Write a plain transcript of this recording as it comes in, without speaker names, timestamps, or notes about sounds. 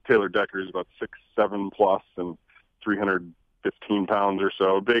Taylor Decker is about 6'7" plus and 315 pounds or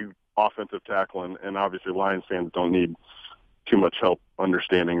so. Big offensive tackle, and obviously Lions fans don't need too much help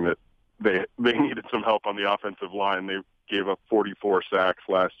understanding that they needed some help on the offensive line. They gave up 44 sacks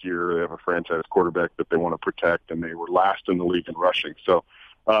last year. They have a franchise quarterback that they want to protect, and they were last in the league in rushing. So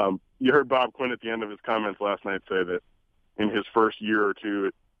you heard Bob Quinn at the end of his comments last night say that in his first year or two,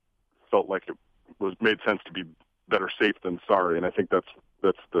 it felt like it made sense to be better safe than sorry, and I think that's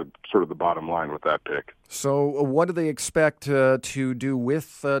the sort of the bottom line with that pick. So what do they expect to do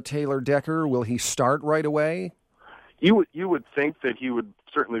with Taylor Decker? Will he start right away? You would think that he would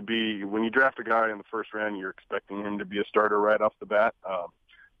certainly be. When you draft a guy in the first round, you're expecting him to be a starter right off the bat.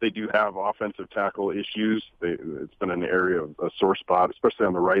 They do have offensive tackle issues. It's been an area of a sore spot, especially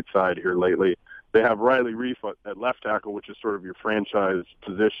on the right side here lately. They have Riley Reif at left tackle, which is sort of your franchise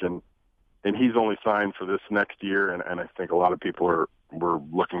position, and he's only signed for this next year, and I think a lot of people were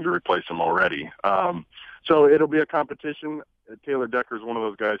looking to replace him already. So it'll be a competition. Taylor Decker is one of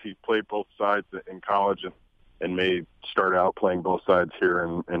those guys. He played both sides in college and may start out playing both sides here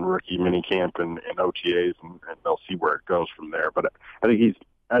in rookie minicamp and OTAs, and they'll see where it goes from there. But I think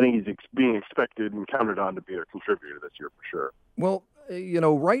he's being expected and counted on to be a contributor this year for sure. Well,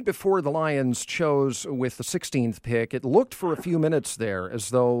 right before the Lions chose with the 16th pick, it looked for a few minutes there as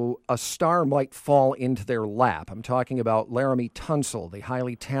though a star might fall into their lap. I'm talking about Laramie Tunsil, the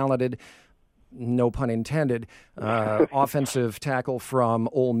highly talented, no pun intended, offensive tackle from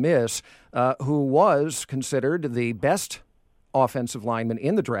Ole Miss, who was considered the best offensive lineman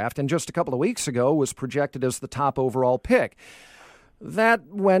in the draft, and just a couple of weeks ago was projected as the top overall pick. That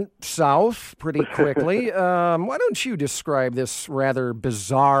went south pretty quickly. Why don't you describe this rather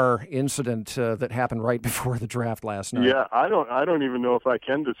bizarre incident that happened right before the draft last night? Yeah, I don't even know if I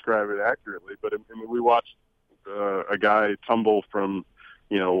can describe it accurately, but we watched a guy tumble from,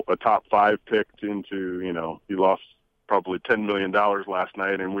 a top 5 pick into, he lost probably $10 million last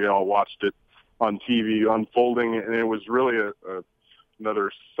night, and we all watched it on TV unfolding, and it was really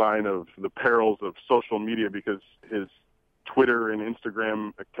another sign of the perils of social media, because his Twitter and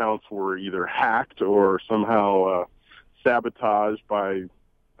Instagram accounts were either hacked or somehow sabotaged by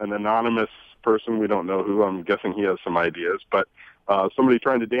an anonymous person. We don't know who. I'm guessing he has some ideas, but somebody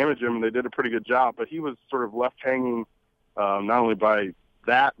trying to damage him, and they did a pretty good job. But he was sort of left hanging, not only by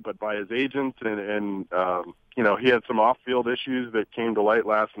that, but by his agent, and he had some off-field issues that came to light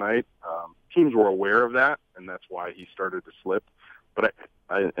last night. Teams were aware of that, and that's why he started to slip. But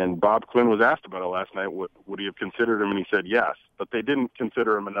and Bob Quinn was asked about it last night. Would he have considered him? And he said yes, but they didn't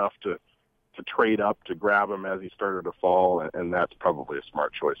consider him enough to trade up to grab him as he started to fall, and that's probably a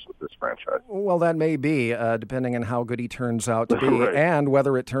smart choice with this franchise. Well, that may be, depending on how good he turns out to be, right. And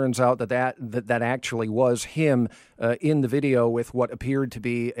whether it turns out that actually was him in the video with what appeared to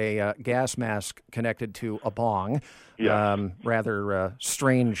be a gas mask connected to a bong. Yeah. Rather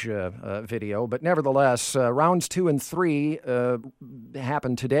strange video, but nevertheless, rounds 2 and 3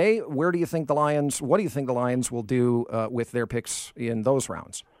 happened today. What do you think the Lions will do with their picks in those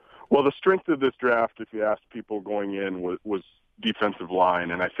rounds? Well, the strength of this draft, if you asked people going in, was defensive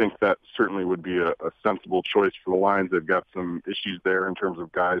line, and I think that certainly would be a sensible choice for the Lions. They've got some issues there in terms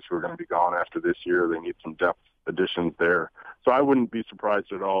of guys who are going to be gone after this year. They need some depth additions there. So I wouldn't be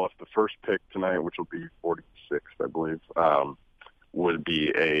surprised at all if the first pick tonight, which will be 46th, I believe, would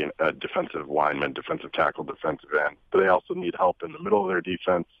be a defensive lineman, defensive tackle, defensive end. But they also need help in the middle of their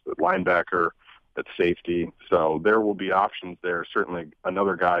defense, the linebacker, at safety. So there will be options there. Certainly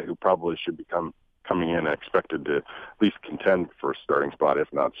another guy who probably should be coming in expected to at least contend for a starting spot,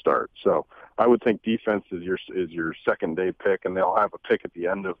 if not start. So I would think defense is your second day pick, and they'll have a pick at the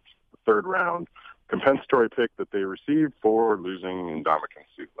end of the third round, compensatory pick that they received for losing Ndamukong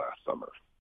Suh last summer.